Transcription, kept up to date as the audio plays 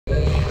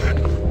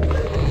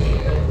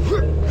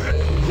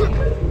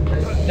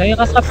Il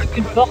restera plus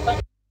qu'une porte. Hein.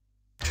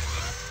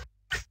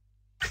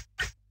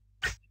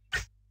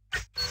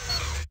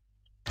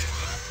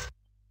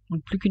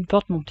 Plus qu'une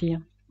porte, mon petit.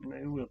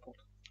 Mais où la porte?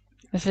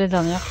 C'est la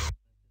dernière.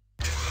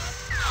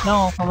 Là,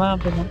 on s'en va un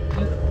peu moins.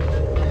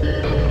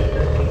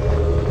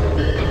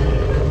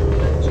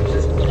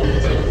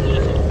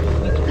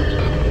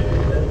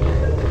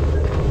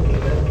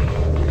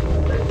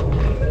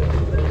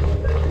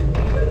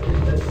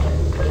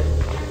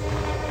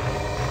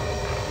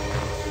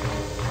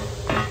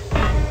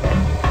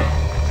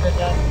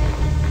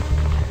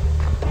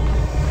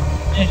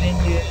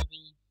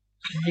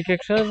 J'ai dit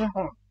quelque chose?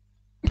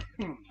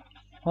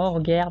 Oh,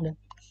 regarde.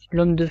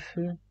 L'homme de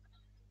feu.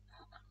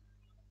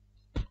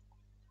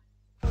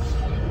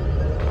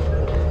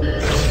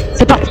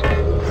 C'est parti!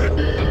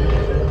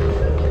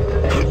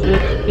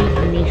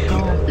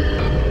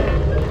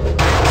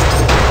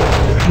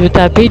 Je veux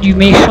taper du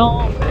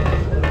méchant.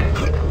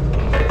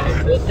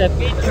 Je veux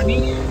taper du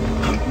méchant.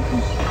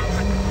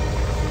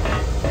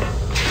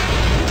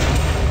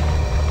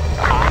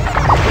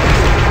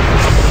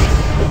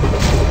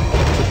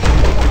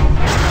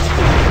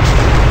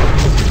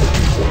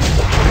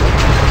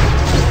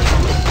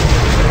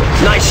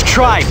 Nice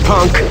try,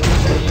 punk!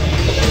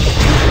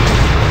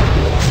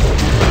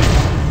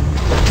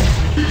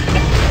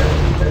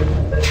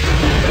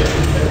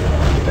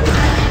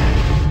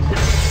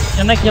 Il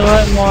y en a qui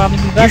m'ont ramené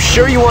une You vache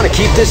sure you want to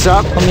keep this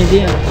up? pour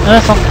m'aider. Un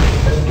instant.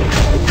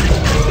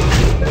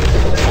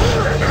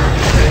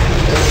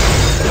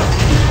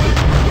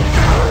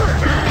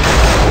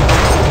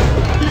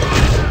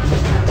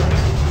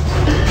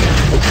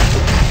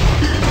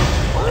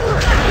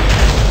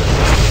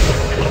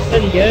 Ça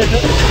dégage.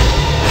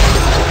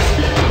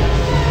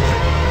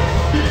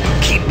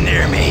 Keep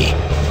near me.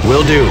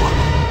 Will do.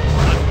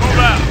 Move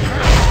out.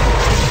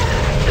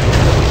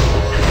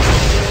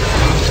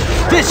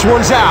 This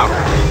one's out!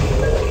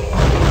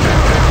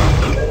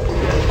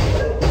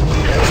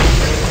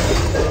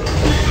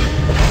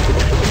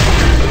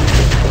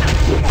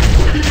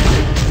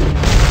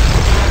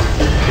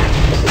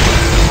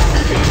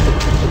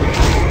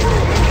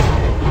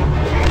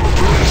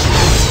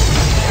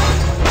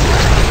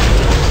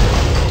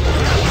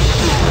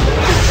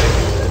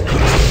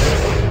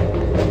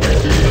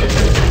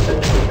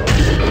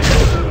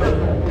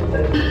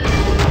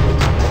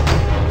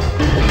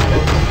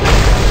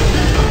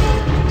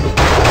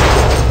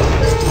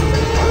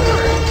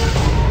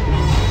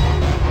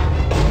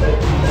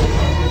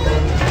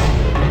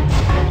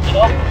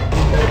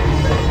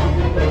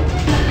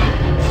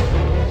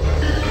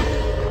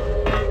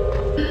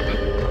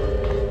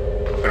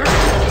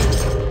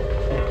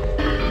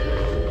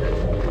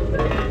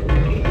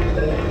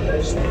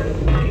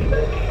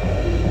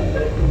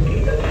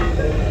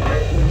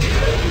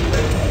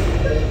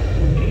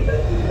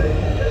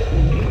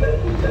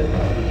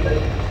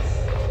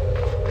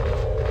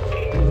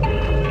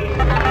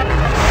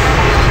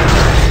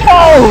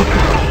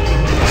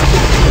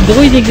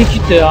 Druide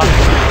exécuteur.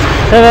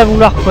 Ça va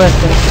vouloir quoi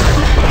ça?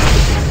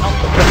 Non,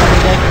 je peux pas faire des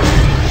gags.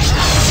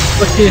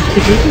 Oh, c'est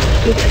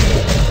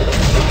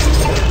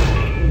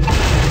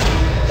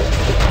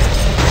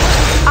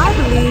I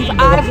believe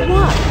I've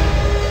won.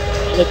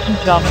 la team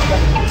qui va remettre ça.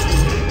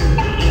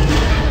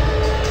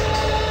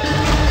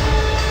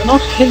 Non,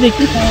 je fais des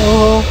clips hein.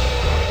 Oh.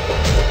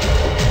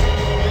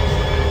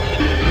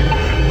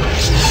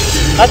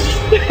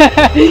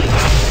 Raté.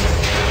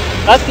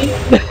 Raté.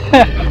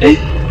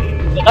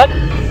 Raté.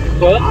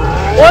 Quoi?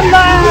 Oh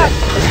là!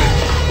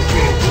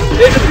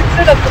 Mais le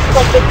succès là, c'est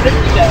pas le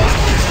même là.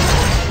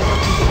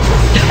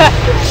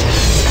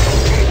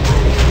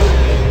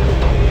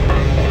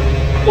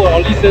 Oh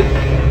alors listen.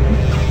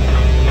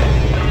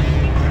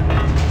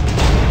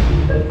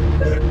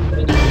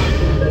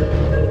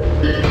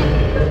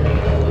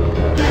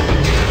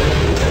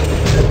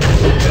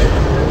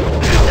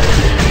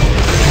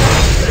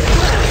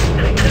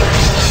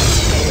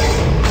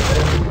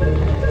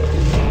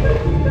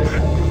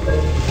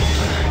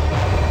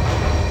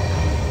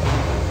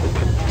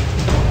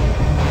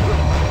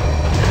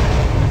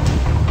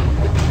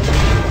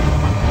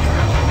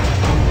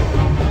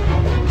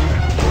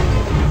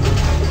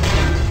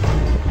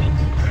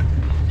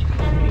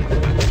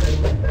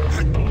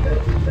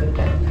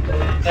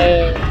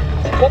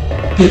 C'est quoi?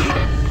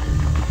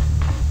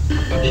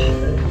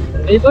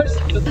 Les vols,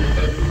 c'est quoi?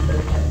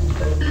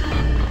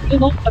 Non,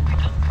 non, ah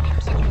putain,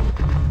 c'est tout.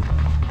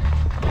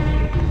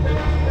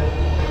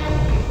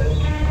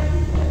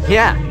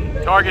 Yeah.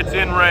 Target's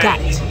in range.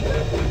 Got it.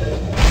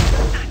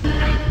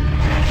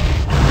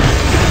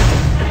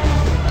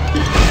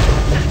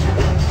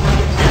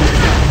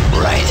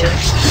 Right.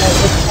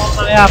 On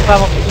va se après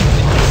avant que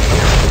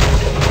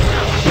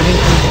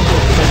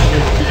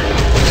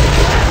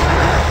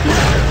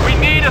We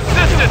need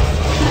assistance.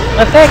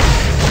 Réflexe.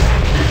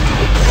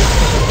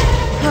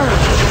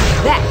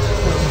 That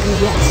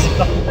was a yes.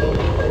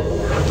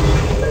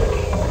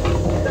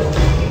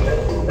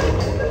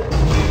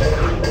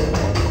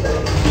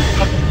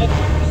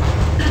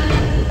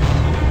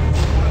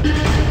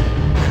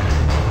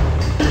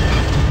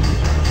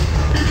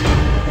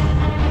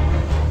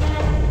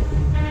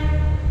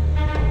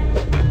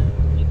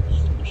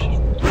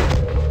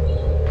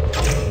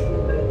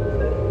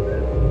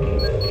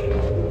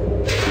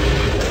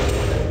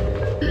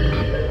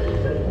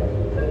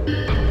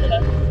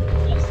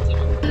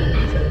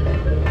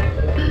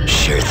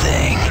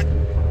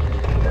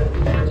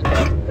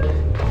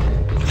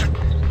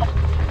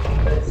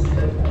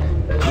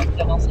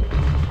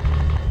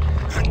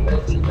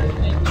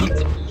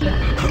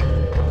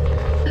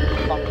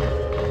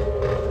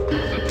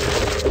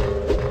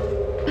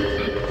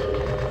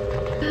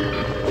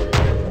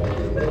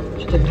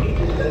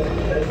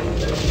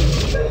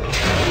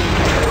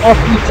 Oh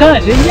putain,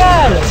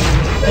 génial!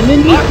 Un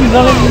ennemi qui nous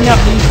enlève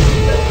l'énergie.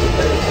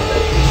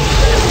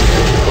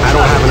 I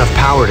don't have enough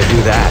power to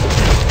do that.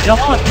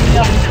 Vraiment,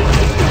 l'énergie.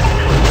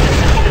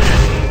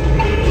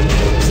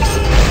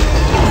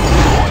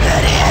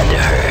 That had to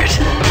hurt.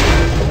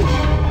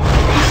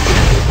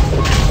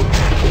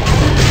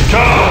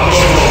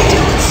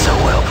 Doing so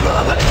well,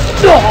 bub.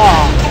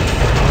 Oh!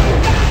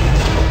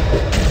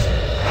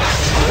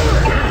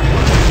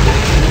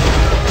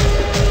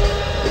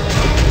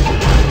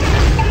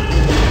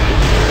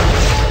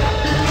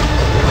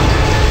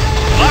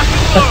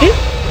 Ça fait?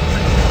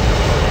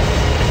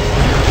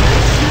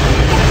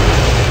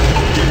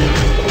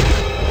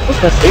 Oh,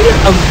 ça fait?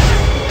 Ah oui.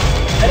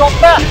 Elle en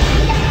bas!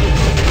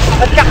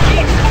 Pas de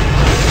quartier!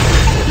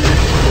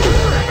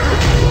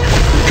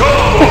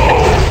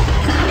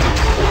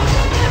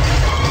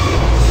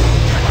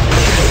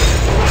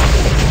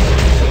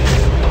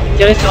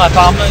 Tirer sur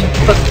apparemment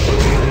une pote.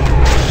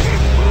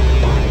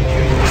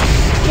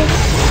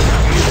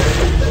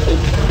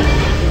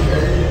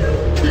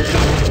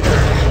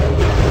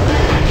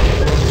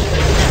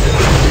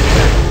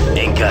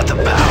 Ain't got the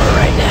power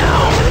right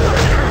now.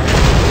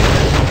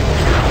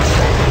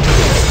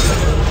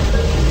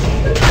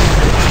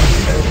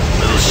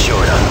 Little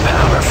short on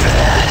power for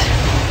that.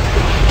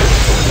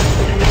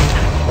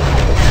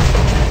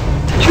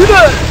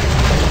 Tue-le!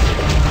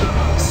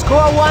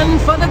 Score one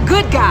for the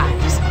good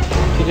guys.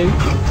 Il a eu.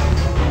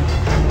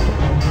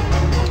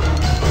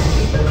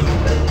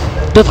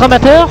 D'autres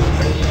amateurs?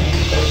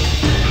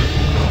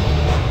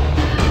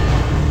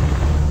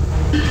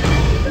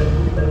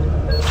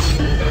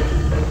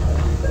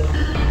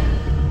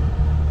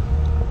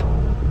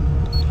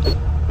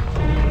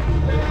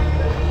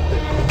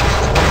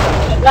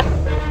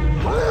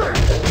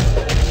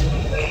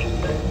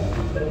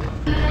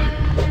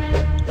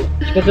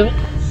 Tu passes devant?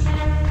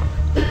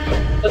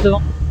 Passe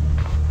devant.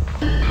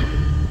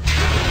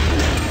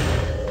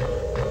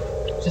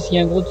 Je sais s'il y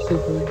a un gros, tu sais où.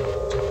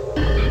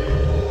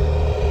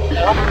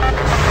 Alors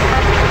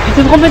tu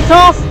t'es trompé de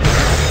sens.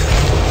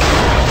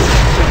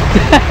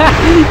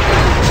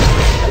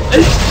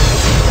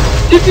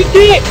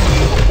 Député.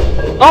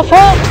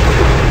 Enfant.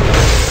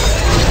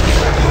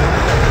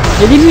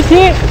 Il est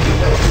muté.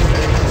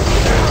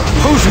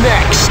 Who's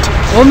next?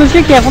 Oh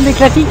monsieur qui a fondé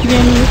classique, tu viens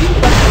de nous dire.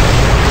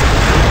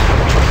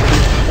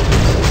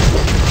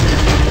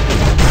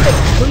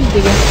 Oui,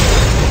 les gars.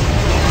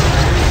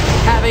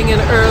 Having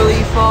an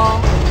early fall.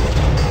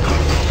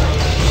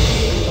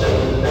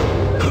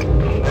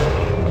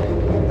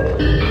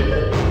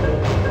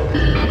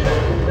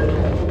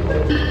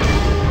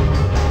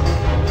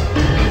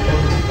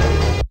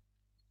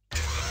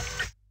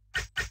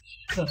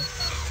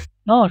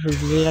 Non, je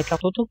voulais la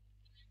carte auto.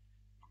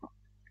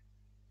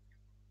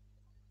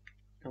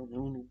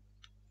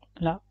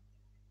 Là.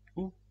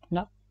 Où?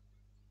 Là.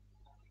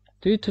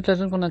 T'as vu toute la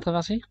zone qu'on a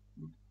traversée?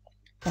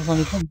 On s'en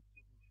est compte.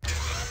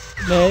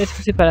 Mais est-ce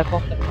que c'est pas la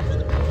porte là?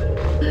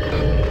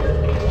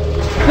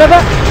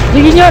 Là-bas!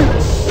 Des guignols!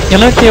 Il y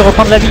en a un qui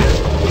reprend de la vie.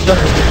 Là.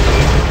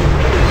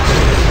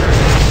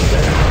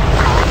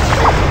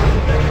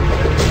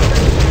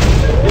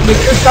 Mais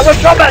que ça va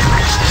faire mal!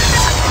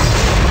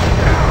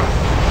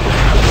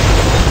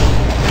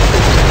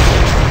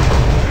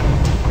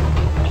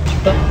 Tu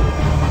pas?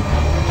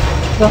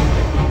 Tu pas?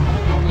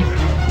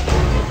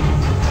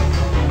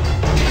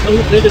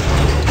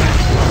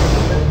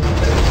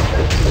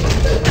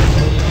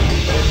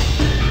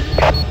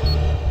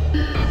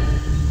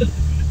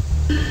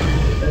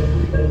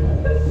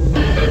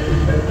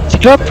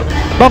 Cyclope!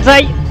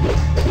 Banzai!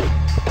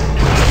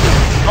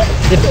 Non,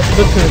 c'est pas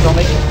Cyclope que je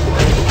banzai.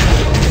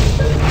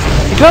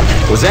 Cyclope!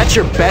 Was that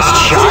your best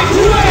shot?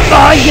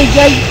 Aïe aïe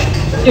aïe!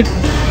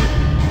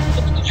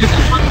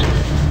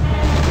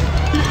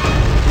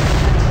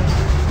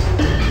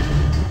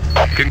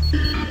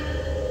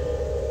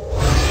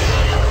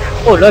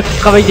 Oh là, tu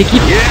travailles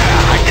d'équipe! Yeah,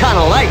 I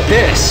kinda like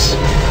this.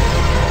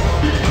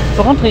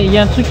 Par contre, il y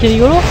a un truc qui est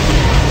rigolo.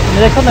 On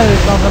est d'accord, dans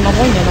un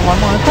endroit, il y a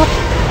normalement un coop.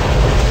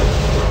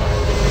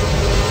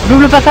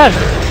 Double passage!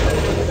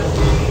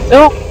 C'est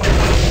bon!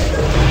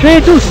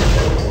 Tuez-les tous!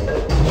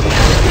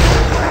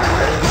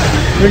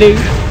 Je l'ai eu.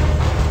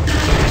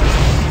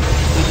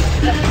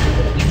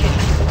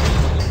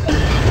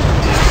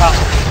 Ah.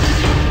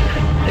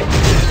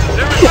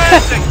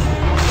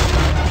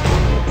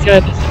 C'est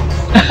répété.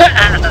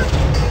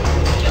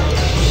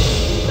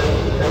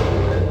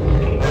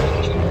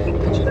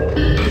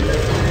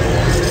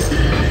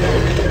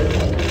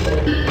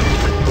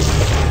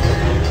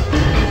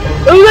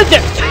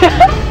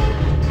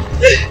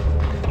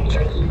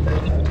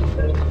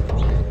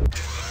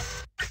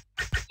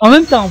 En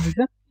même temps, en plus,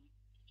 hein.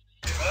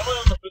 Ah ouais,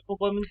 on a fait trop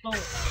en même temps.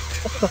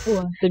 C'est pas faux,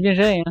 hein. C'est bien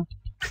géré, hein.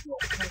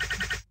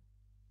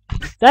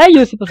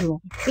 Aïe, c'est pas souvent.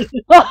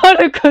 Oh,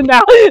 le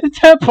connard!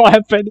 Tiens, pour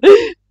la peine.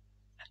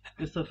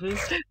 Qu'est-ce que ça fait?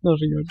 Non,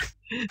 je rigole.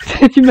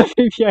 Tu m'as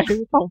fait virer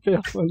ton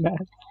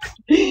personnage.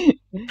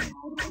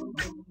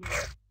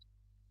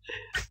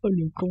 Oh,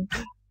 le con.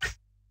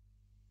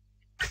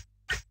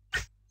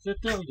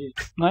 7h il est.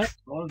 Ouais.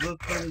 Oh, je vais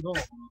faire les dents.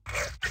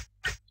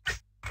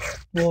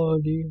 Oh,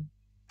 allez.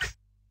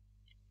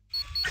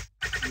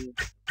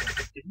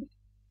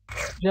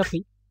 J'ai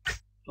appris.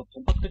 J'en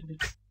prends pas de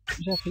technique.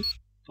 J'ai appris.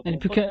 J'en Elle est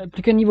prends plus pas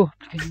de qu'un niveau.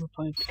 Plus qu'un niveau.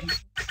 Plus qu'un niveau.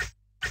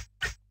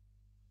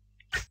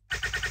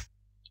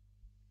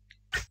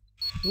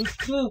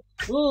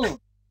 Oh!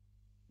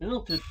 Mais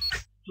non, t'es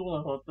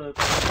toujours là.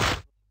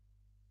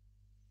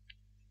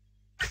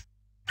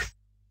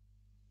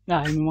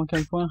 Ah, il me manque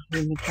un point. Je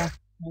vais le mettre là.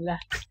 Voilà.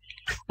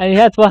 Allez,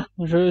 à toi.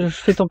 Je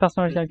fais ton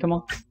personnage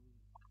directement.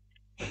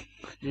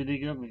 Les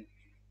dégâts, mais.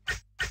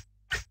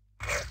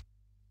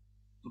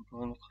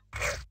 Encore un autre.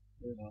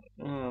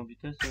 En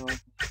vitesse,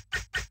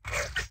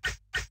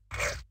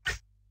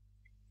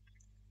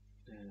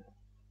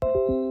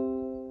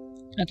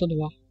 Attends de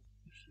voir.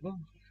 je sais pas.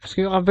 Parce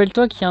que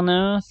rappelle-toi qu'il y en a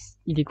un,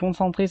 il est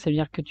concentré, ça veut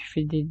dire que tu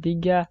fais des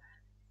dégâts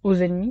aux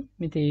ennemis,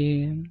 mais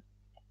t'es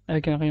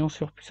avec un rayon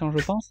surpuissant,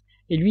 je pense.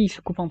 Et lui, il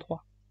se coupe en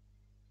 3.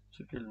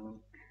 C'est quel.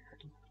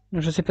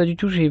 Je sais pas du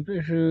tout,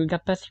 je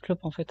garde pas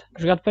Cyclope en fait.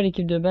 Je garde pas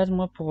l'équipe de base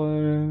moi pour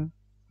le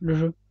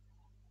jeu.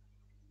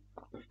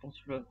 Je pense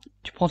que là,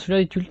 Tu prends celui-là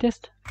et tu le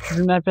testes. Je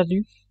le mets à la place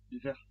du. du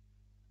vert.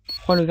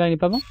 Pourquoi le vert il est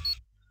pas bon?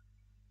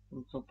 On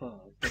ne sent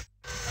pas.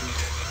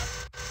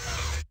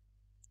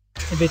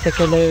 Eh ben t'as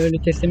qu'à le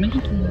tester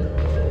magique.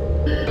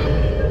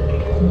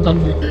 Dans le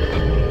but.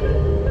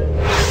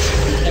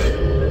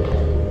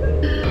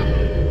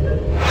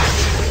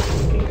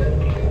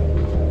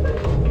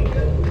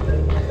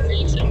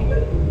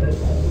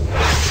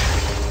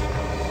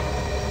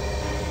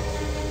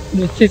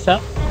 C'est ça.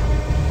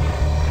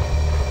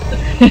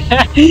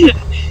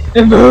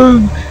 Et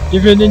boum! J'ai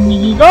vu un ennemi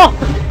vivant!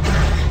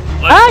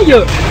 Aïe!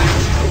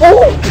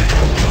 Oh!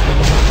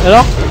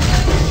 Alors?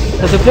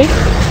 Ça te plaît?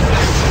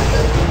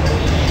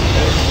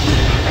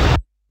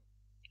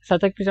 Ça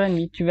attaque plusieurs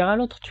ennemis. Tu verras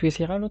l'autre, tu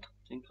essaieras l'autre.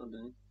 C'est une crotte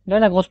d'année. Là,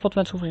 la grosse porte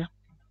va s'ouvrir.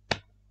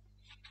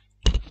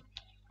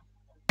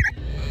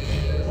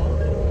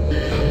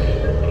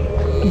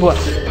 Bois.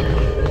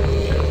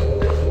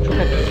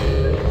 Chocolat.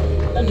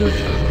 Un, deux.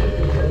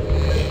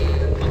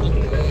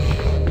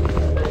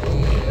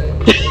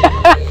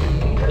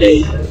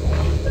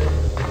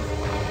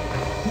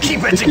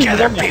 Keep it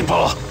together,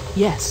 people!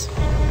 Yes.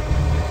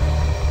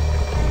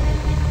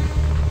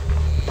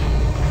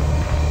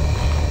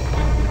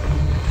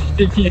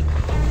 C'est bien.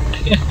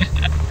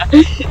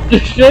 Le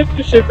chef,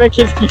 je sais pas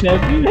qu'est-ce qu'il a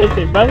vu, mais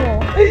c'est pas bon.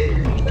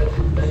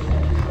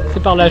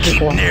 C'est par là, je Keep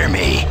crois. near me.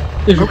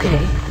 Et je Okay.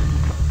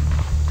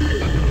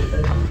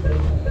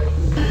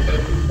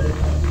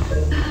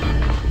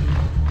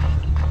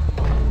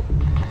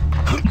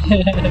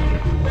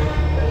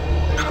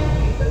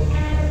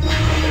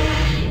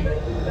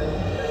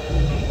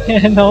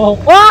 Non.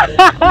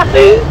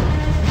 Oh,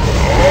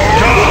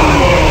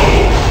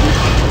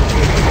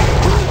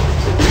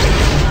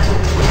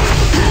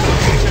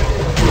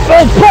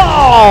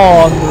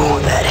 Oh,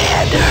 that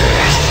had to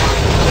hurt.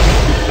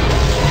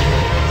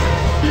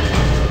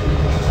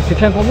 j'ai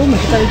fait un combo, mais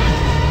c'est pas avec lui.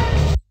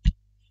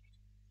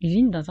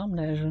 Usine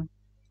d'assemblage.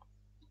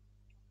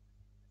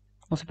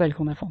 Non, c'est pas elle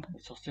qu'on affronte. Les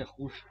sorcières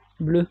rouges.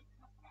 Bleu.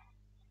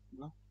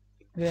 Non.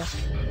 Vert.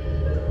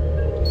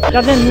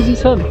 Gardien, nous y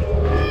sommes.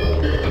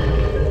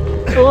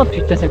 Oh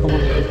putain, ça commence.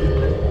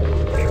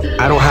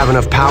 I don't have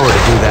enough power to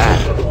do that.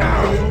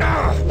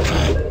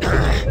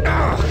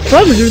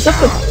 Ouais, mais je le tape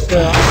pas.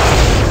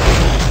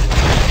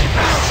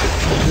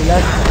 Je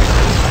lâche.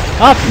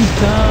 Ah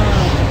putain.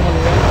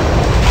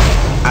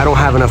 I don't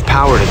have enough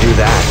power to do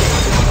that.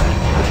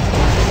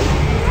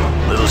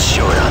 Little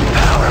short on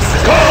power for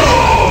that.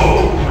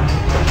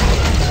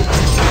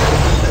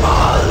 Oh,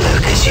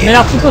 look at you. Mais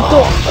alors, tout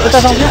costaud. Faites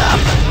attention.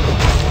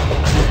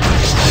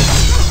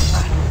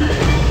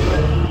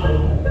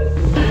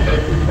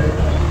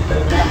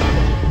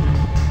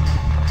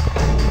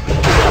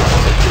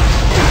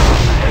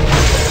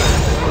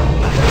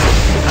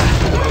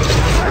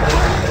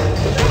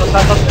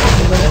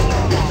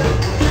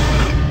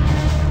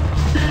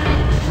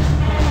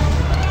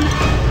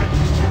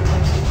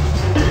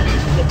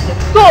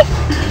 Go!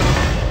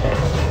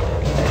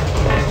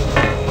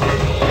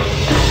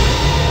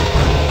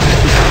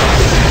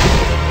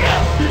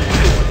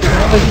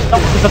 Vas-y, non,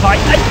 c'est pas pareil.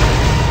 Aïe!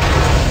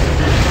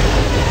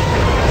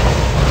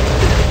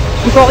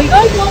 Encore une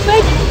aïe, non,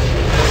 mec!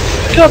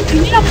 Tu vas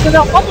finir, tu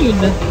vas en prendre une.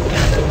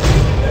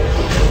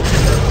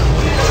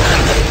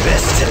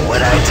 Best at what I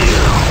do.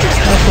 Ah,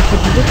 ça fait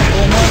du c'est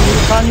vraiment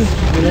pas nul.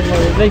 Mais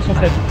là, ils sont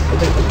faibles.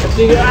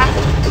 Ah!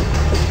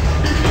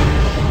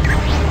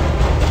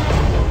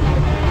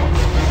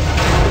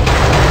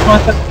 Ouais,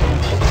 ça...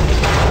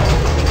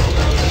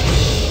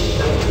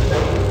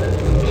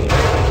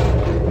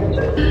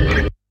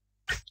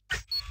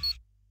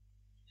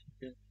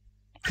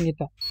 T'inquiète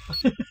pas.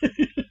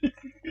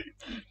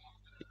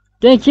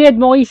 T'inquiète,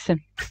 Maurice.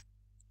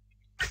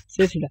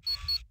 C'est celui-là.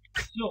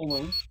 Sûr, moi.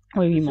 Hein.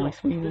 Oui, oui, Sûr, Maurice.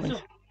 Oui, c'est Maurice.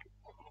 sûr.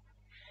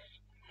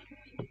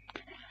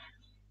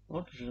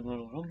 Oh, j'ai mal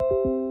aux jambes.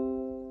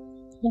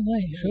 Oh,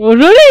 ouais. Oh,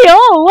 joli,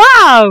 oh,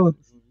 waouh!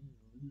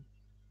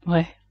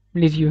 Ouais,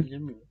 les yeux. Il est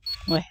mieux.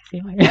 Ouais, c'est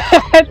vrai.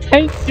 T'as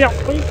une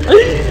surprise.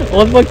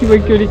 Heureusement qu'il voit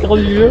que l'écran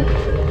du jeu.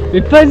 Mais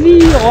vas-y,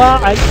 roi.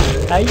 Aïe,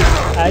 aïe,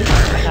 aïe,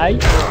 aïe,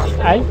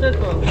 aïe.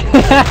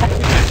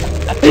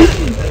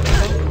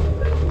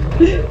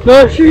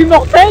 Non, je suis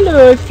immortel,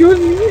 excuse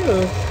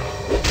me.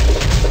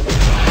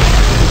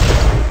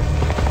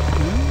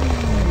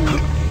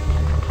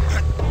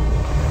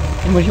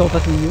 Et moi j'y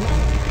repasse au milieu.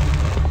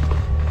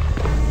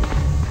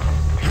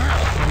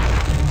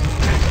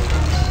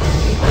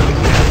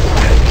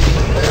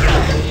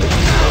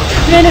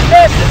 Tuez les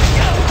faibles.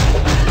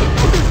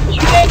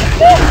 Tuez les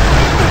faibles.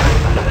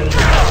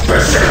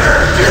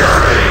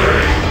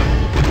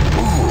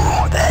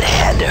 Ooh, that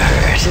had to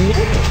hurt.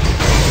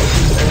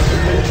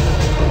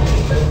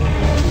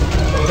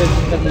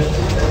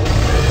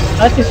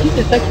 Ah c'est si,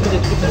 c'est ça qui fait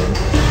des trucs.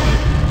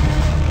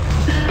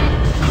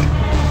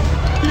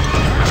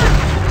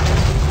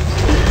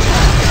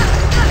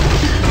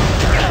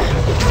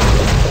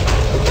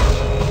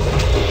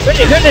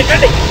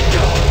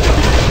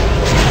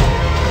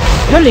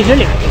 Je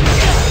l'ai.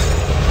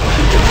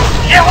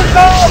 Et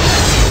retourne.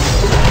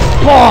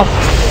 Oh.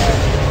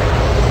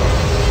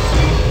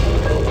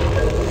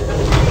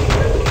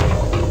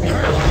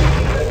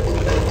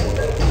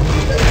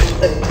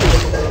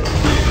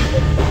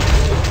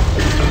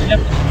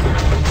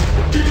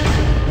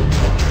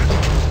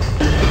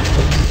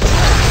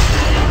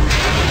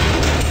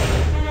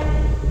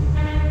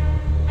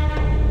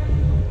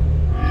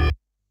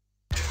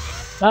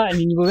 Ah,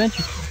 elle est niveau 20,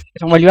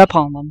 on va lui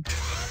apprendre.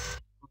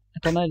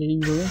 Attends, là, elle est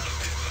niveau 20.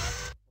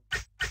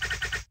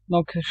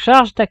 Donc,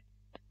 charge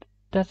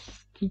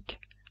tactique.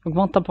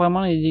 Augmente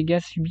temporairement les dégâts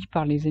subis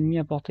par les ennemis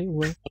à portée.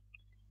 Ouais.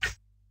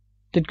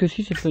 Peut-être que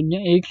si, ça peut être bien.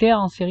 Et éclair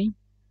en série.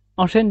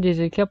 Enchaîne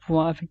des éclairs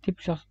pouvant affecter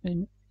plusieurs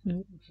ennemis.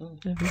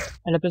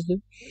 À la place de.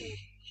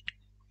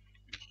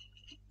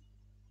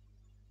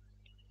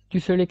 Du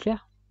seul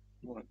éclair?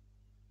 Ouais.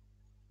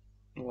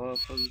 Ouais, pas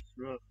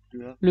celui-là,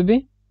 celui-là. Le B?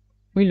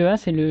 Oui, le A,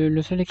 c'est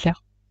le seul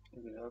éclair.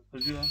 Pas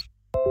celui-là.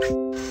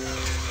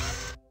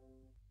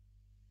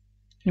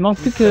 Il manque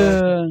plus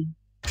que...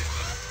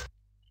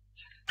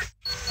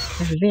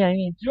 Je vais y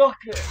arriver. Genre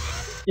que...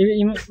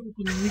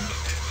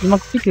 Il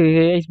manque plus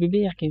que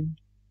SBB, Arcade.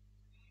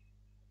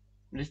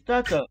 Les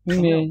stats. Oui,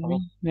 Oh, mais, merde, pardon.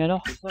 oui, mais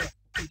alors? C'est ça, là.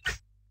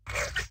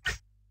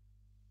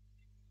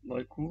 Bon,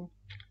 écoute.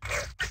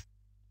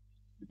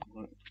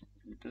 Ouais.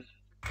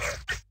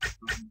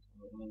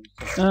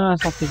 Ah,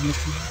 santé, je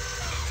m'excuse.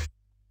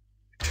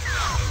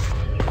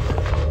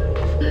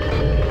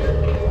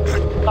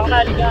 Par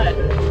là, les gars.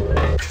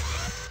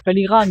 Pas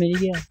les gras, mais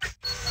les gars.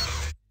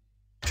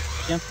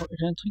 J'ai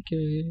un truc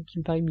qui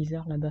me paraît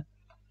bizarre là-bas.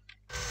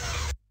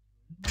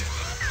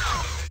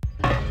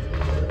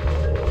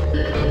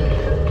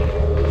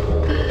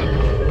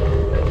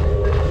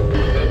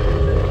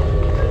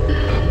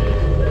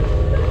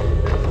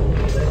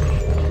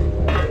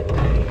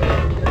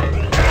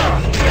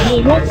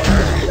 Mais non.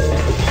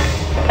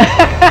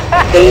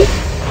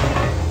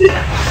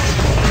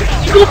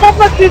 Je comprends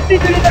pas que j'essaie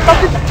de les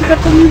attraper parce que ça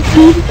tombe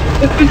utile.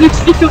 Parce que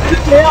j'explique au plus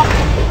clair.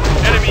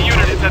 Enemy unit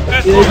is at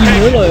this Et il y a du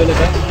location. monde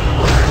là-bas.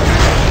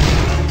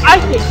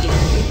 Aïe, aïe,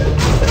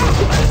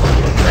 aïe.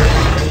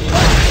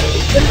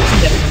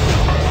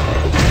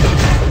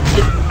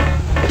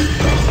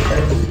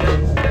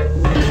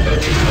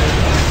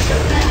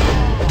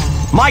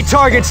 My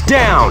target's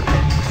down!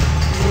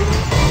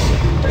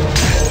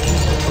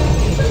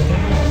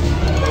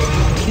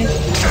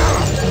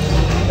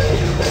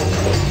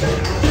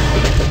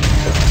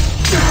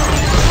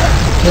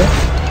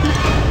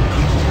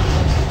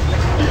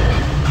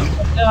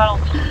 Très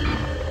ralenti.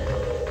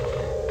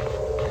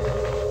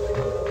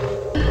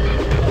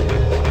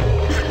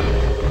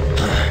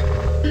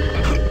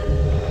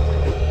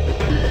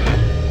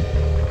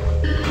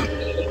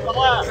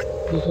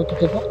 Ils sont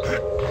toutes les portes.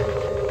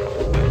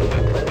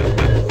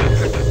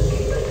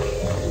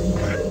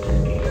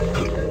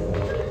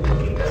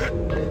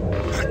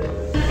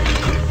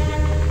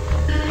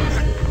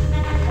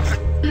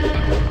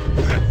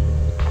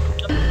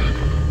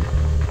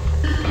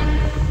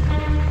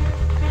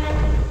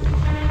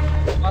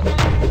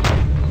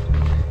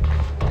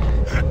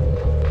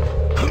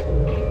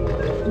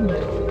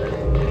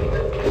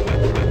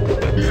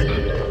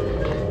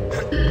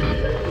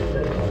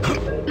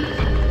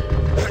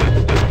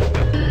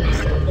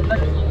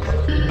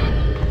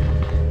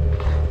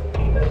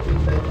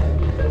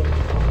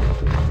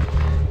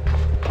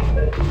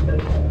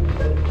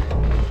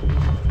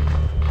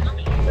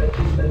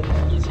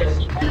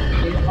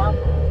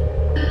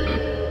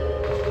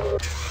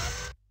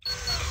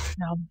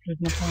 Merde, je vais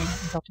te montrer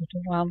une carte auto.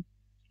 Regarde.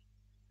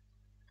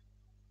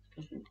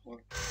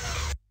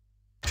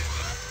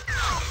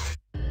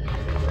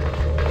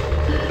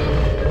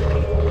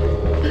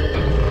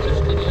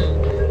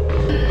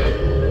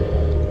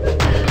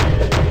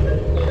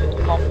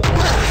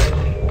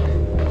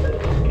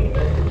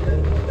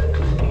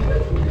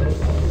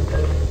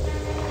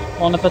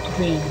 Bon, on n'a pas tout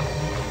fait.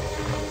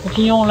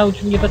 Continuons là où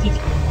tu voulais passer.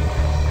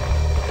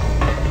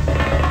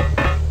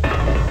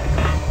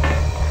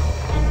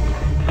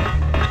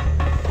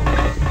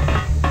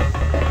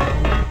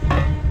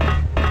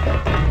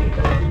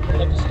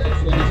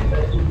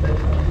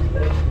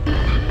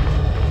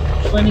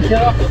 Ouais, une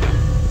erreur.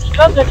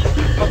 Cyclope, là,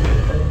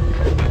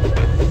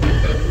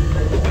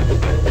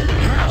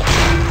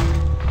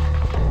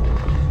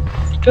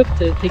 Cyclope,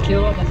 t'es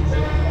qu'erreur, là, c'est ça.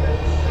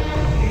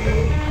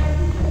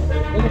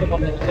 Oh, on va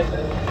prendre la Cyclope.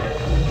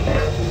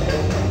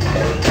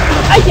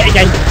 Aïe, aïe,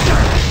 aïe.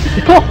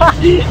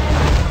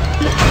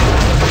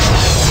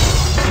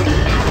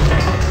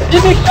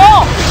 C'est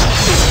méchant.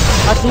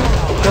 Ah, c'est...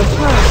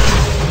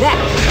 That.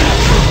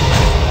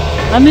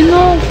 Ah, mais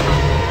non.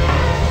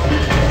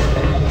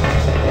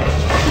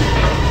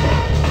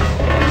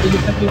 Il est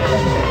pas fait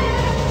prendre.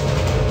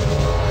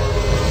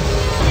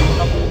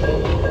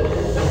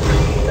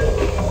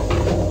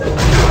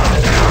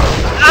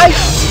 Aïe.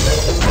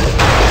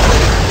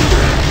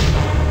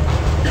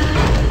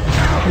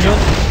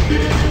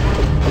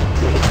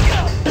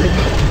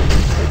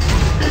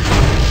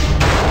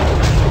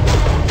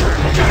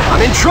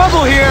 I'm in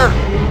trouble here!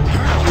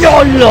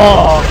 Oh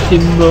là, c'est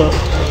mort.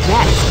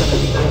 That's gonna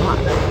be fun.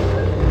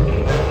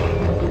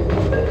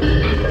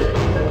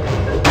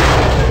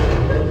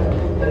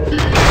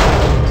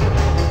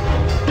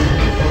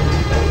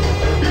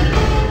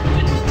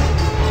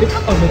 Je sais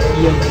pas quand je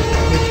suis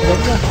mais tu vas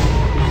bien.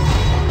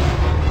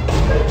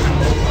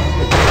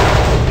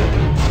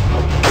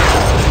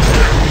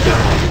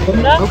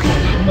 Comme là, on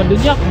va le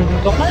dire, on joue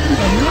normal, on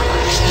va venir.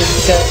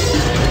 C'est qu'à...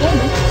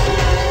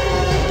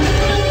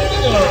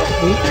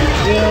 Oui,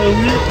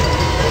 oui.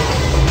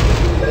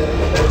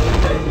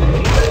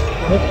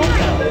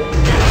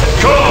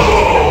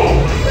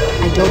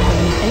 I don't have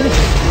any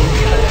energy.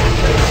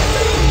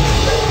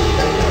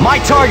 My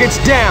target's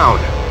down!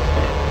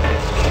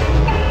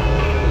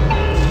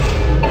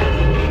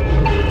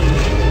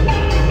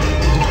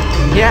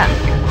 Yeah.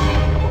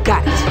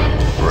 Got it.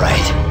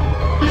 Right.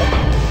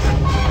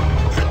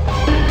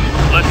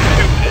 Let's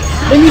do this.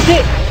 Démuté.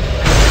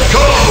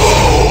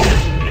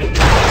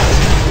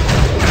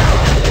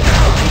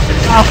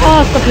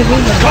 Ah, ça fait bien.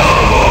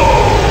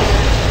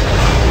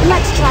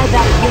 Let's try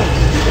that again,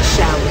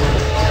 shall we?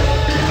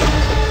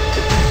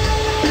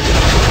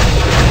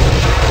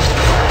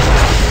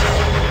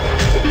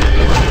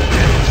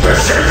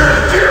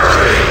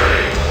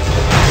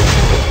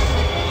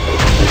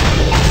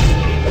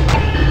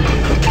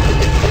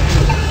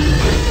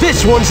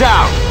 This one's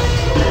out!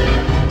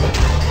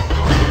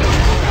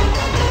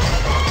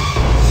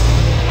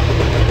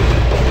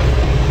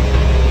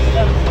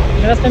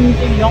 Il reste un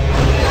muté, Milan.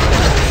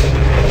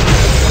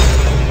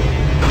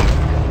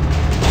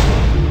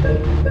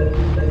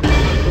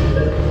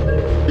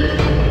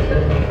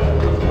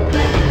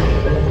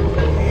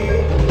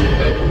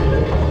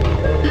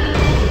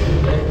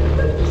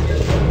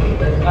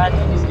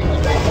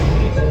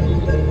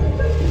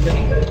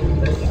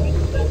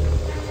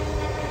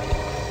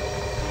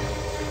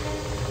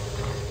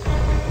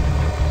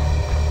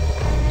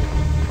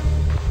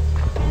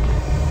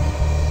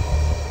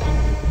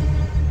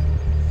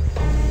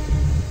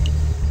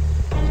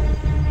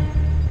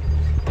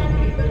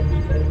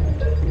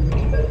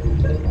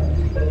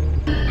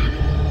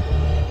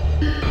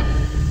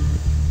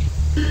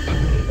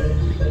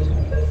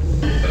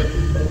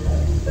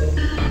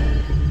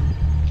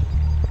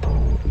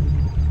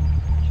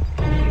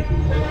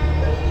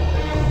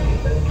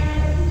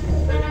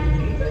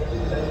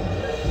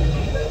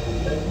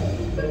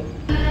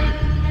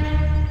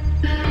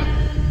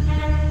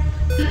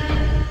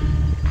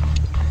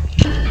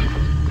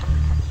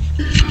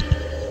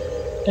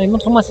 Allez,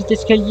 montre-moi cet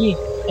escalier.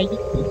 Allez.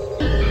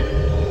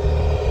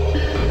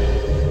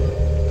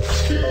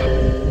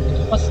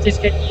 Montre-moi cet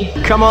escalier.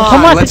 Come on,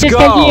 Montre-moi let's cet go!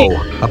 escalier.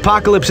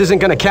 Apocalypse isn't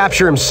gonna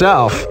capture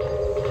himself.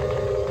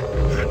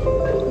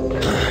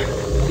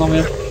 Non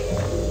mais...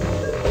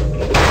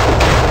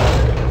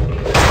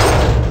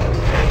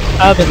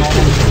 Ah bah non.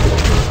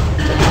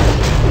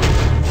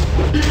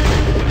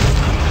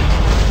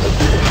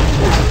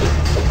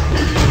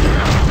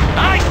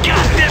 I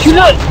got this. Tu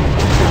l'as.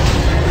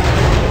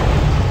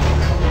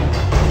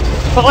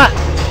 Pas vrai.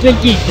 Tu es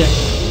geek.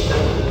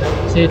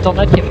 C'est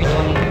Tornade qui a fait une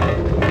tornade.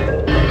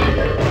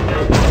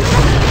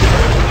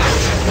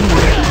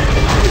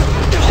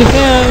 Je t'ai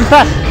fait une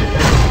passe.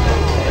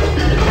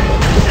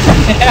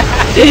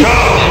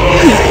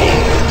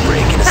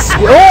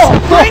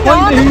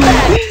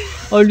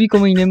 Oh lui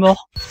comment il est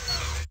mort.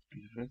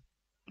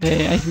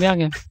 Et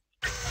Iceberg.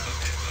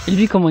 Et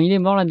lui comment il est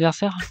mort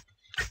l'adversaire.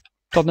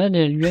 Tornade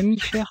elle lui a mis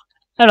cher.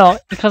 Alors,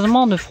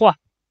 écrasement de froid.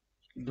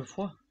 2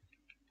 fois.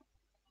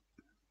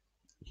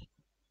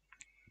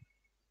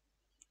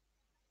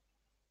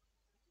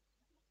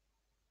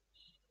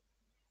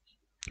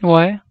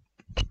 Ouais.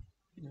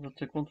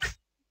 T'es compte.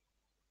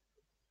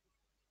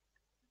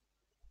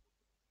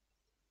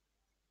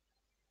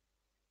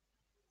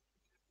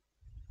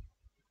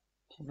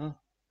 C'est bien.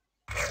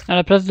 À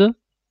la place de.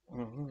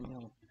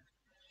 Merde.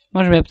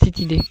 Moi j'ai ma petite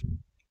idée.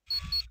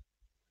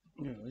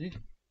 Vas-y.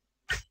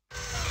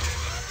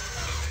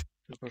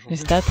 Les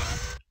stats.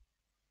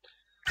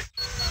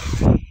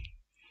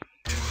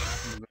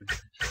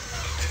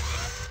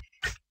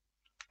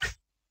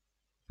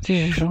 Si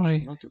j'ai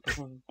changé. Non, tu peux pas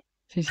changer.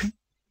 Si si.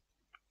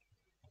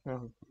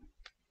 Merde.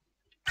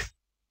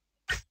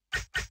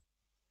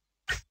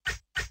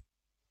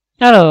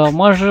 Alors,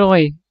 moi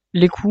j'aurais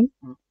les coups,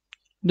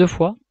 2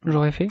 fois,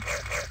 j'aurais fait.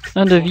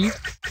 Un de vie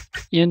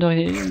et une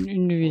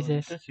de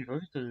vitesse. Ça, c'est pas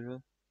juste déjà.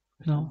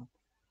 Non.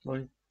 Oui.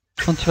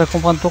 Quand tu vas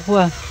comprendre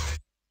pourquoi.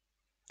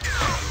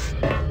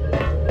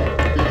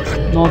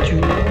 Non,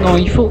 non,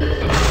 il faut.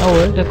 Ah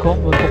ouais, d'accord,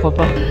 bah, pourquoi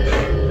pas.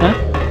 Hein?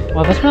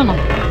 On va pas se plaindre.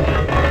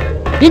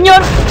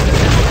 Guignol!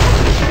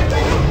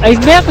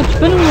 Iceberg, tu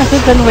peux nous montrer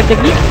ta nouvelle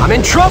technique? I'm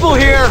in trouble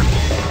here!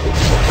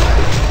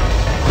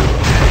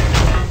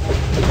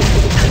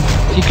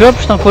 Cyclope,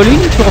 je t'en colle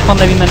une, tu reprends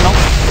de la vie maintenant.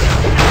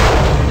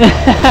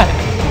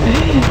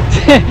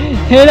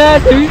 Et là,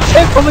 t'as vu le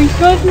chef comment il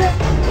code là?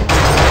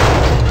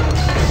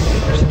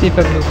 J'étais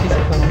pas bloqué,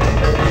 c'est pas grave.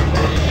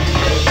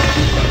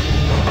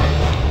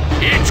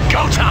 It's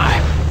go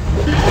time.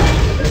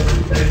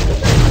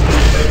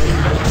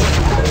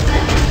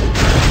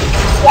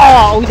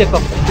 Oh oui,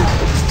 d'accord.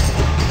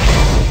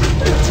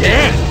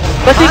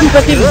 Passez-vous,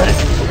 passez-vous.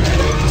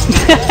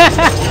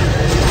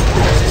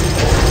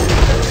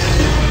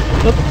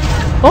 Hop.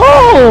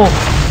 Oh!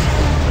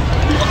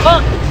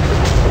 Enfin!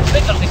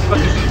 Attends, c'est pas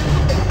que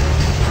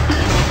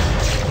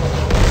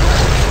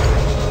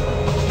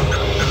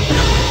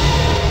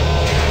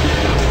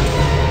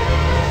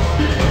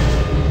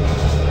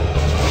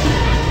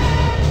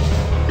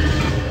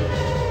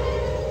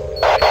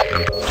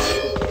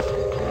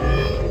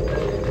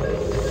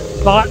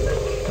par là.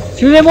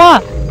 Suivez-moi!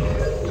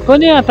 Je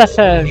connais un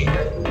passage.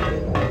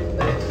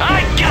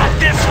 I got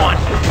this one.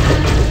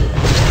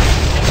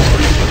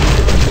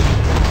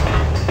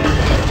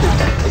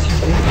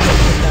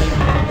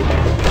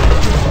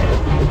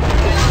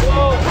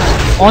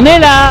 On est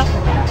là!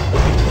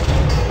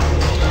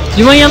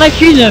 Du moins, il y en a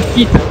qu'une,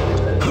 petite.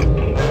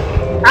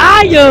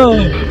 Aïe!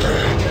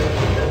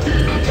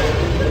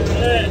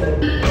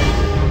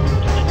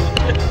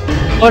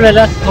 Oh là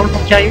là, c'est dans le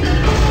monde qui arrive.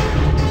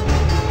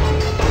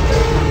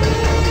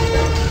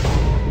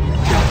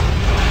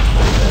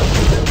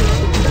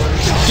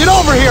 Get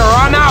over here or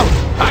I'm out!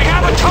 I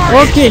have a target.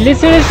 Ok,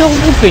 laissez-les se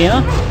regrouper,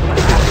 hein.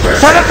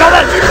 Ça va quand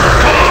même!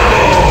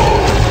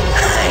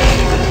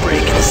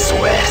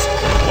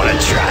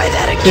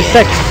 C'est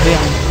ça qui se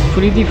perd. Faut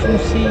les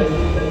défoncer.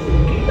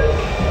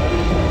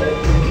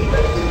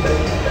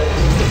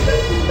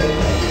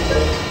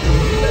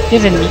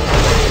 Des ennemis.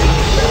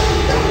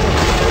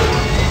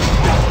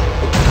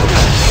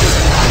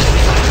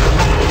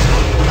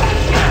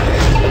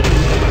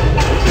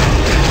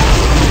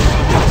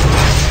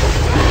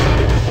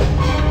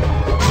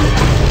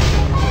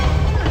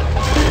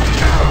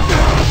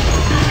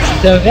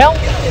 C'est un verre?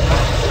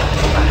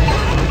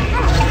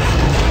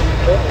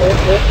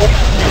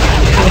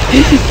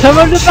 Ça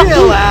vole de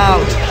partout!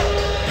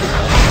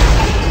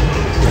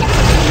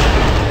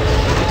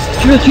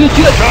 Tue-le!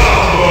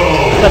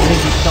 Pas de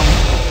résistance.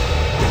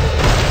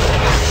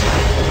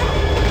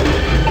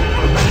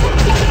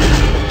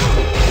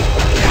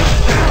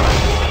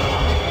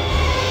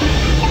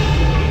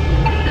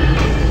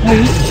 Ah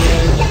oui,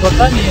 je vois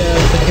pas, mais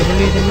ça fait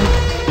voler les ennemis.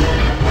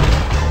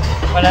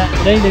 Voilà,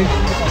 là il a eu.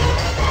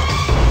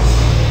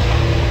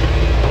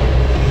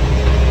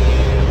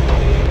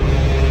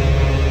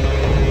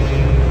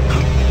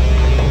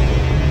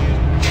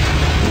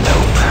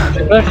 Je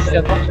sais pas, je suis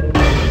à porte.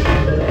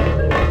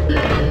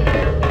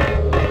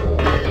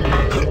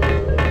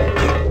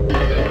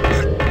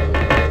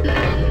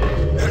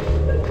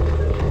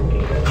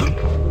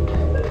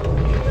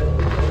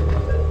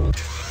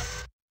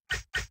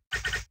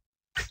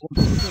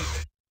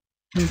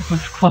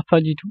 Je crois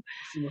pas du tout.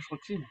 Moi, je crois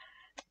que c'est.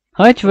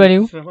 Ah ouais, tu vas aller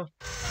où? Faire quoi?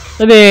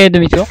 Ah ben,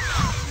 demi-tour.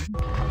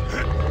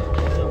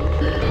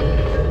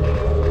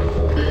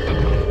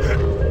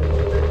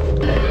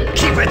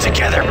 Keep it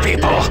together,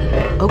 people.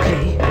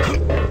 Okay.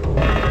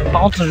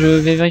 Par contre, je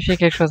vais vérifier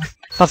quelque chose.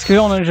 Parce que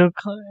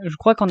je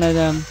crois qu'on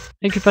a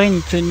récupéré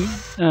une tenue,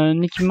 un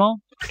équipement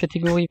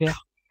catégorie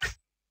vert.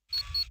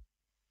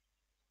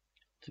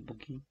 C'est pour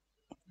qui?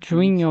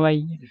 Jewing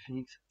Ray. C'est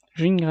Phoenix.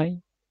 Jewing Ray.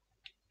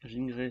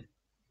 J'ignorais.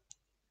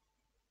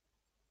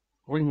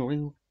 Oui.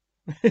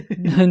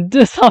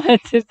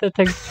 227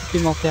 attaques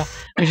supplémentaires.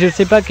 Mais je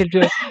sais pas quel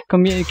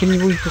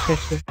niveau il faut faire.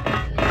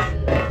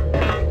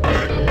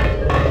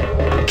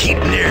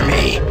 Keep near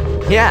me.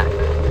 Yeah.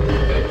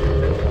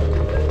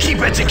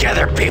 Keep it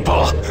together,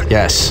 people.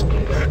 Yes.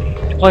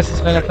 Je crois que ce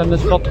serait la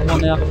fameuse porte où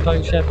on a pas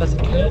réussi à passer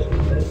tout à l'heure.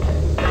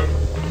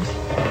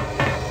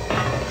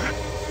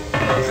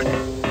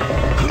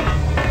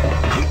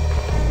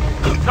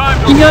 Time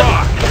to Ignore.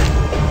 rock.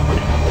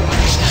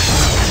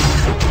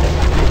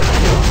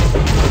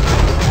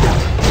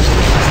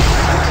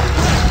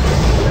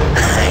 I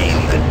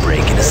ain't even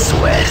breaking a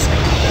sweat.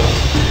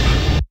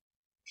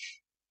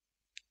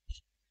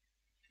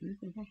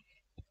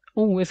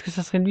 Oh, est-ce que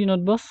ça serait lui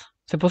notre boss?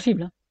 C'est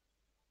possible, hein.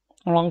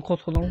 On la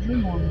rencontre dans le jeu,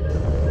 moi.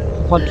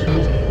 Je crois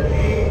absolument.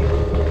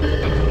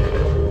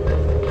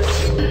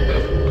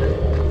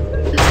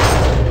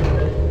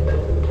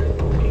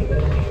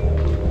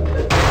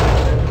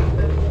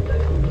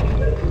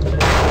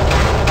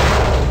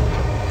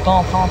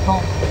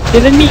 Attends.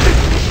 Des ennemis!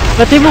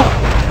 Battez-vous!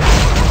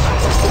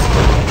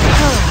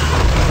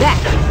 That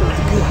was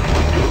good.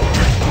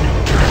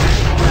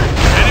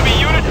 Enemy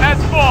unit has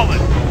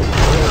fallen.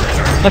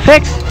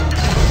 Réflexe.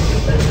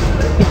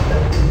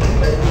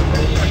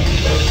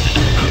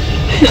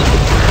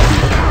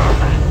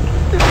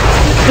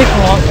 C'est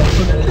con, hein.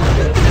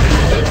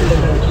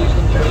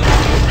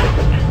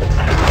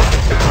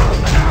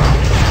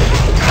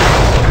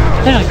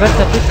 Putain, j'arrive pas à le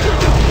taper.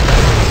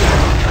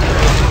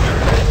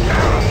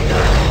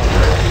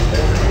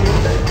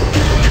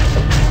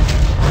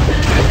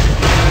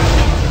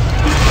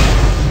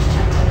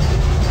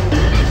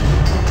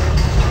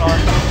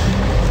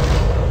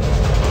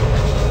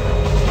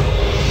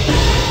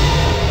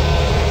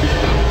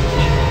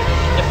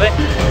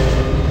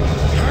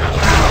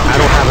 I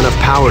don't have enough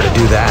power to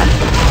do that.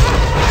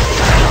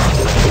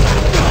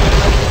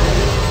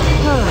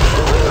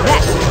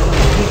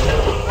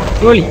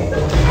 Joli.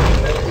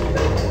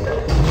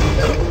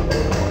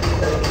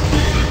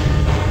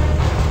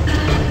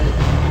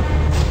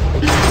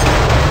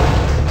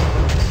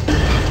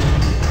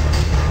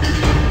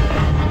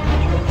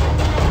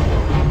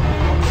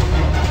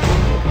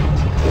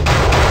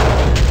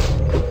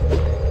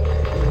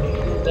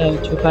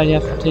 Tu veux pas aller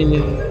affronter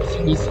les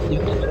Finis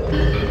directement.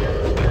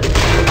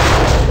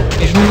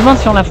 Et je me demande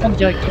si on l'affronte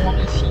directement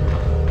ici.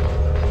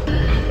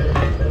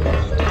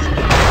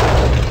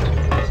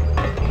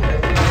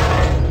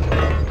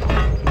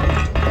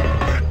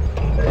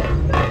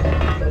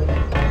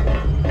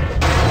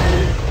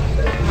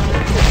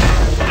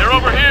 They're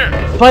over here.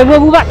 Préparez-vous à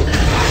vous battre.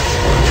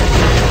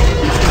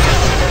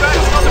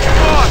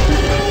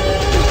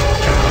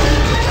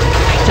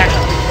 Putain.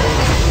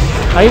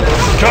 Allez.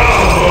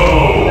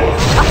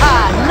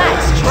 Haha,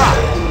 nice try.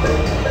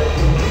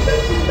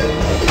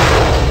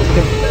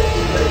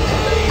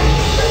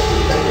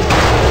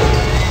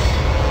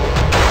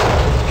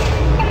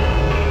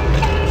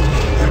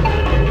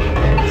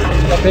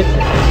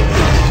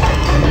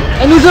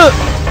 À nous deux.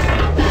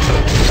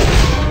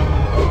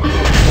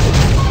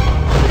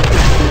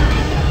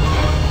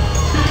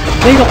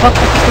 Là ils ont pas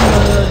trop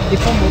comme des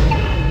combos.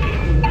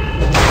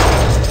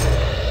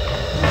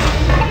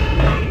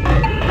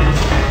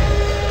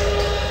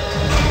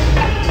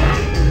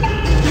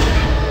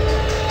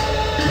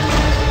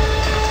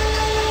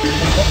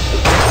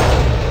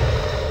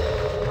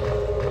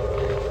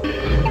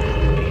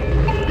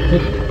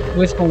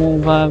 Où est-ce qu'on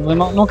va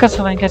vraiment... Non,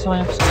 80,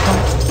 80%.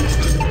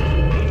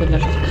 T'as de la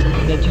chance que ça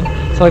peut être une...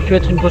 Ça aurait pu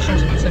être une potion,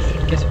 c'est pour ça que je fais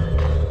une question.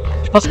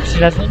 Je pense que c'est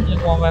la zone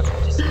où on va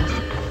affronter ce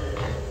monstre.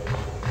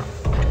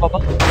 Je crois pas.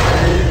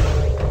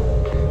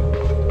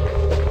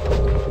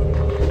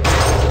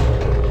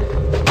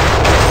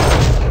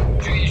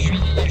 Je lui dis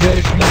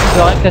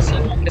de rien casser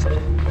mon casque.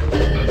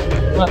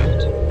 Voilà.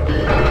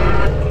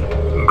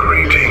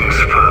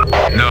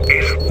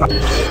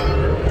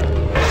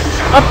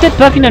 Ah, peut-être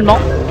pas finalement.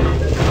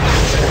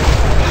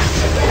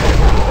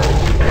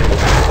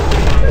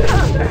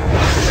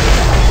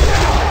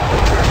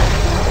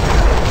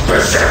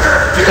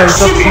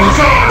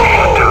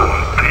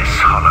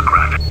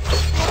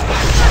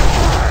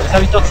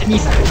 Serviteur de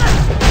sinistre.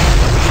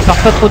 Ils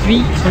partent pas trop de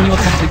vie, ils sont niveau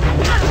 35.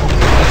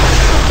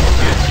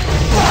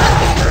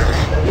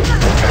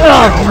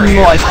 Ah, vous ne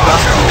m'aurez pas.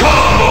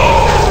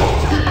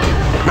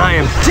 I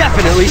am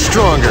definitely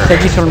stronger. T'as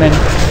dit sur le même.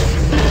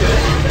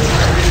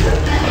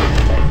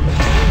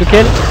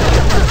 Lequel?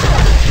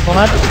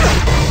 Tornade.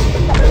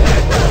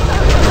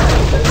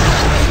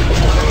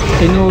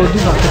 C'est nos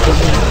doubles en fait.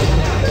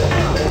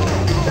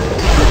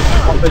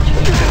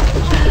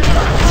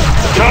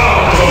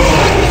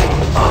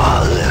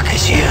 Oh, look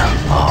at you,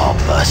 all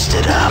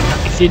busted up.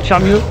 Essayez de faire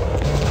mieux.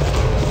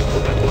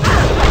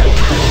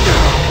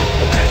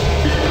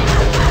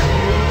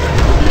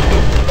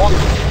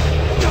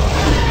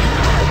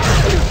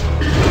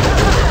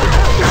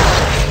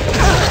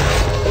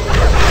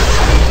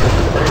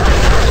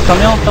 Tant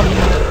bien, tant bien.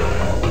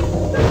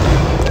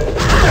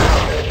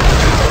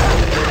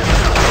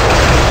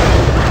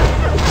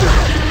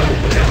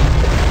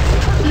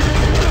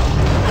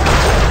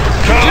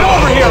 Get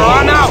over here or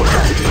I'm out.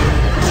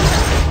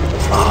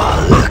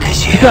 Oh, look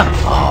at you,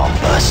 all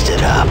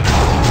busted up.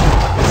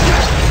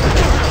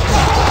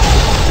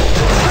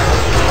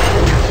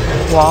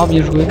 Wow,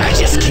 bien joué. I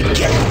just keep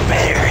getting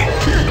better.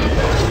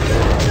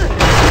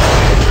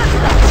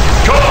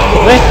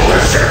 Ouais.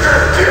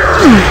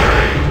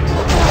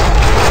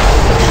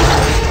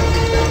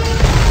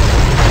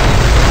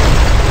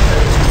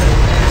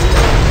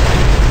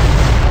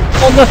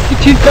 On a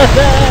foutu le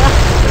bazar.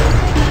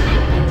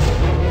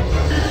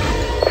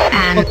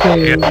 Ok.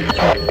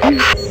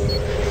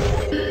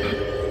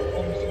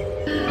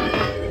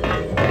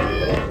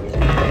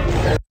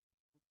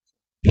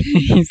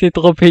 Il s'est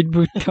trompé de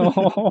bouton. C'est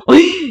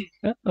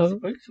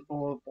pas que c'est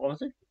pour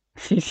avancer.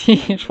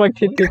 Si, je crois que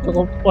t'étais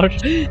trop proche.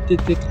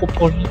 T'étais trop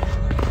proche.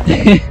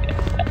 Je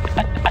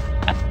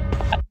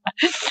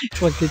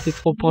crois que t'étais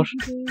trop proche.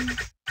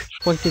 Je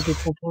crois que t'étais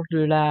trop proche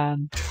de la...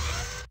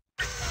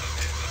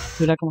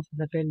 comment ça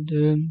s'appelle?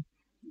 C'est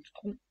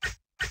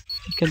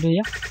le cas de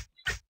dire.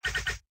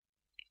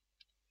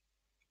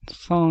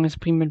 Sans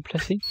esprit mal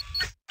placé.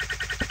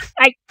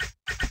 Aïe!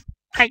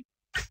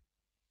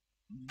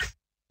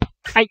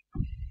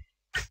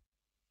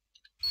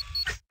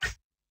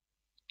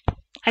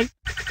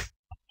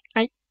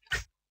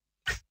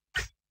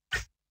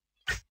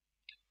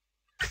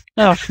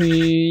 Alors,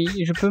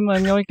 je peux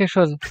m'améliorer quelque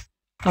chose.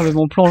 Ah, mais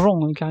mon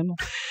plongeon, carrément.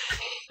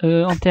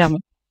 En termes.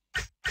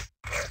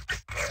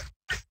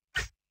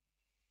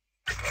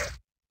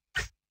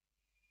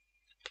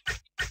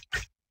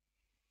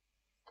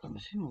 Ah,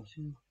 mais si, moi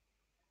aussi.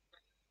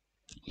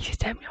 Il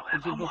s'était amélioré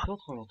avant moi.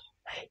 L'autre.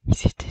 Il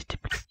s'était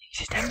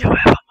amélioré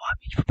avant moi,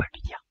 mais il faut pas le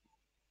dire.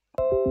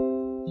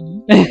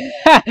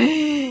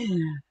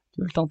 Tu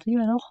veux le tenter,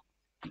 alors?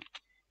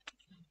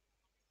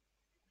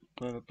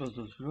 Ouais, à la place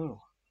de celui-là,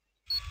 alors.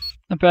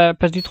 Un peu à la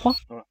place du 3?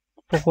 Ouais.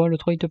 Pourquoi? Le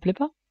 3, il te plaît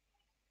pas?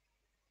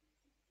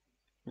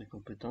 Les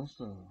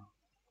compétences.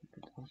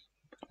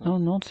 Non,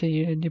 non,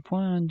 c'est des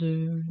points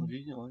de...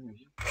 Oui, ouais,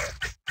 oui.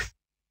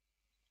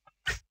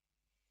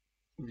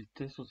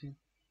 Vitesse aussi.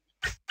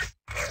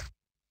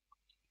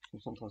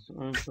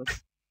 Concentration. Ça.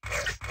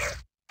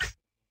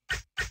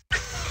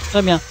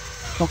 Très bien.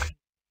 Donc...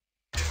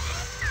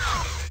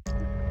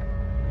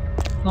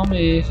 Non,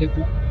 mais c'est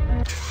bon.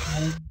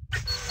 Ouais.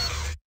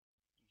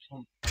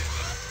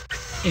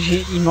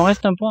 Il m'en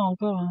reste un point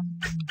encore. Hein.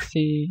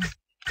 C'est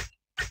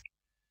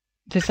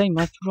ça, il me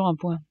reste toujours un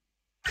point.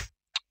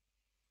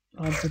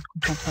 Un peu de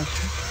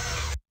concentration.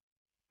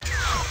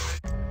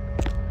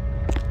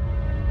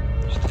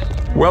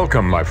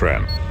 Welcome, my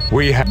friend.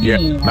 We have... Yeah,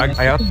 juste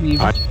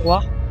pour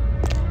voir.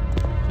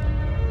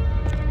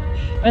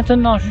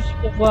 Maintenant, juste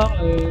pour voir...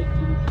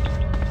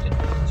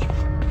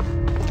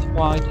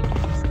 pour arrêter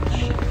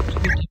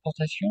toute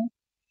téléportation.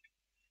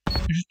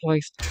 Juste pour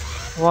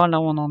voir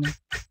là où on en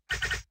est.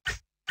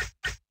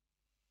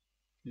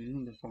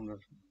 L'usine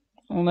d'assemblage.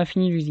 On a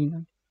fini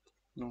l'usine.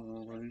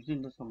 Non,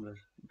 l'usine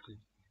d'assemblage.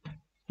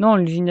 Non,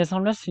 l'usine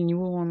d'assemblage, c'est le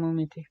niveau où on en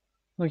était.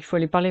 Donc il faut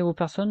aller parler aux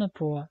personnes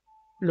pour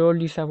le hall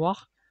du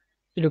savoir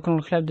et le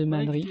conclave de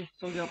Madrid.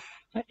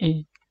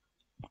 Et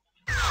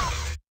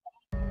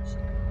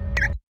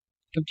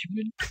un petit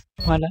peu.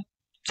 Voilà.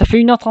 Ça fait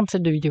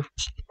 1h37 de vidéo.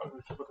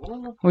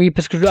 Oui,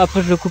 parce que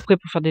après je le couperai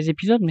pour faire des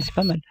épisodes, mais c'est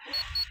pas mal.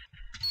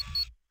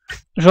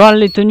 Je regarde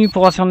les tenues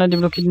pour voir si on a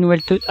débloqué de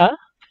nouvelles tenues. Ah,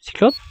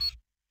 Cyclope.